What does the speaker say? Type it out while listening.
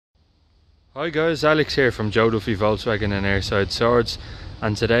Hi guys, Alex here from Duffy Volkswagen and Airside Swords,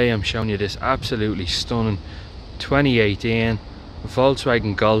 and today I'm showing you this absolutely stunning 2018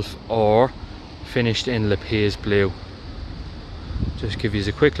 Volkswagen Golf R finished in lapis blue. Just give you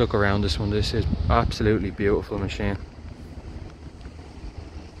a quick look around this one. This is absolutely beautiful machine.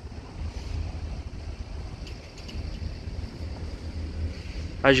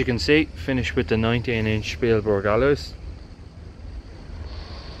 As you can see, finished with the 19-inch Spielberg alloys.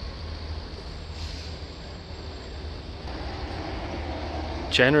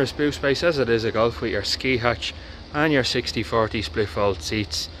 Generous boot space as it is a Golf, with your ski hatch and your 60/40 split fold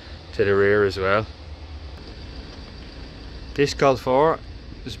seats to the rear as well. This Golf R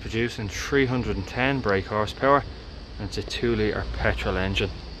is producing 310 brake horsepower and it's a 2-litre petrol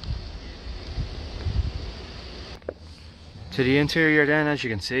engine. To the interior then, as you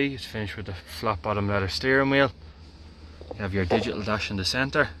can see, it's finished with the flat bottom leather steering wheel. You have your digital dash in the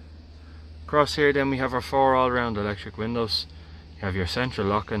centre. Across here then we have our 4 all-round electric windows. You have your central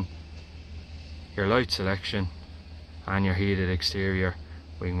locking, your light selection and your heated exterior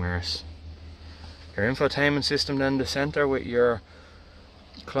wing mirrors. Your infotainment system then in the centre with your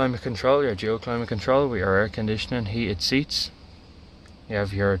climate control, your dual climate control with your air conditioning, heated seats. You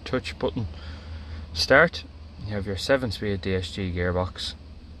have your touch button start. You have your 7-speed DSG gearbox.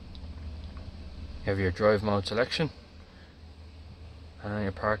 You have your drive mode selection and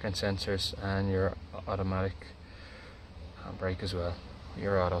your parking sensors and your automatic brake as well,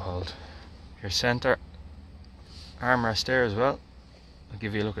 your auto hold. Your centre armrest there as well. I'll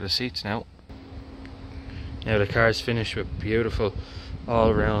give you a look at the seats now. Now the car is finished with beautiful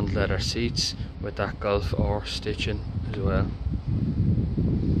all round leather seats with that Golf R stitching as well.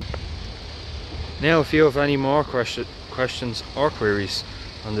 Now if you have any more questions or queries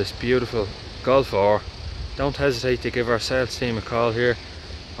on this beautiful Golf R, don't hesitate to give our sales team a call here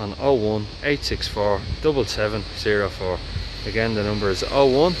on 01 864 7704. Again, the number is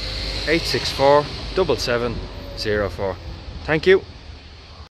 01 864 7704. Thank you.